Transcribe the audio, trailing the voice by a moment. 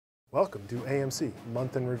Welcome to AMC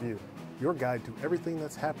Month in Review, your guide to everything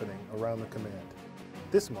that's happening around the command.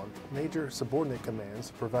 This month, major subordinate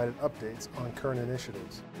commands provided updates on current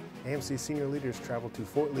initiatives. AMC senior leaders traveled to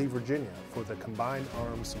Fort Lee, Virginia for the Combined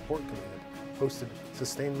Arms Support Command hosted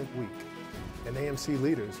Sustainment Week. And AMC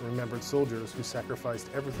leaders remembered soldiers who sacrificed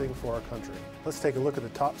everything for our country. Let's take a look at the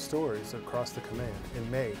top stories across the command in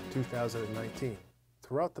May 2019.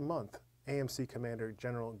 Throughout the month, AMC Commander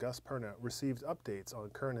General Gus Perna received updates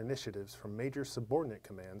on current initiatives from major subordinate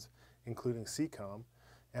commands, including CCOM,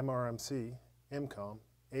 MRMC, MCOM,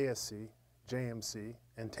 ASC, JMC,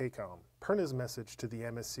 and TACOM. Perna's message to the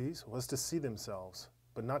MSCs was to see themselves,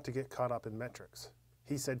 but not to get caught up in metrics.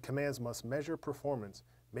 He said commands must measure performance,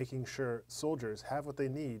 making sure soldiers have what they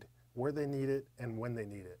need, where they need it, and when they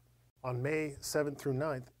need it. On May 7th through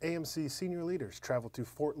 9th, AMC senior leaders traveled to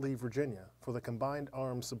Fort Lee, Virginia for the Combined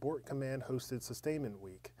Arms Support Command hosted Sustainment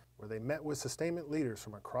Week, where they met with sustainment leaders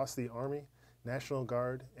from across the Army, National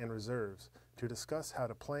Guard, and Reserves to discuss how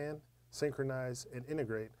to plan, synchronize, and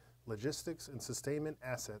integrate logistics and sustainment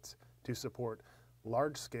assets to support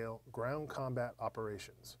large-scale ground combat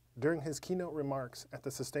operations. During his keynote remarks at the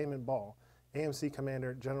Sustainment Ball, AMC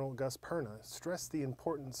Commander General Gus Perna stressed the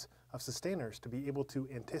importance of sustainers to be able to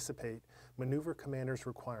anticipate maneuver commanders'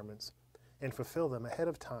 requirements and fulfill them ahead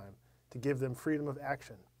of time to give them freedom of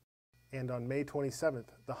action. And on May 27th,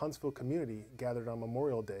 the Huntsville community gathered on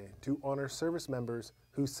Memorial Day to honor service members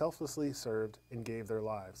who selflessly served and gave their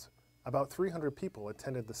lives. About 300 people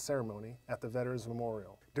attended the ceremony at the Veterans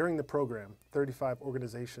Memorial. During the program, 35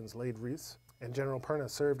 organizations laid wreaths, and General Perna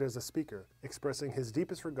served as a speaker, expressing his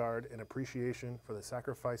deepest regard and appreciation for the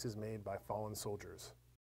sacrifices made by fallen soldiers.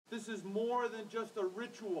 This is more than just a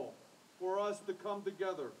ritual for us to come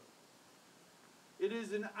together. It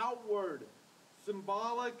is an outward,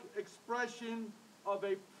 symbolic expression of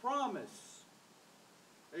a promise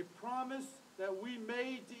that we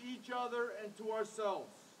made to each other and to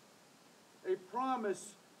ourselves, a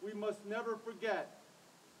promise we must never forget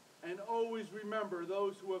and always remember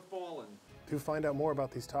those who have fallen. To find out more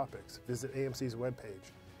about these topics, visit AMC's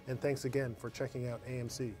webpage. And thanks again for checking out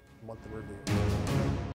AMC Month in Review.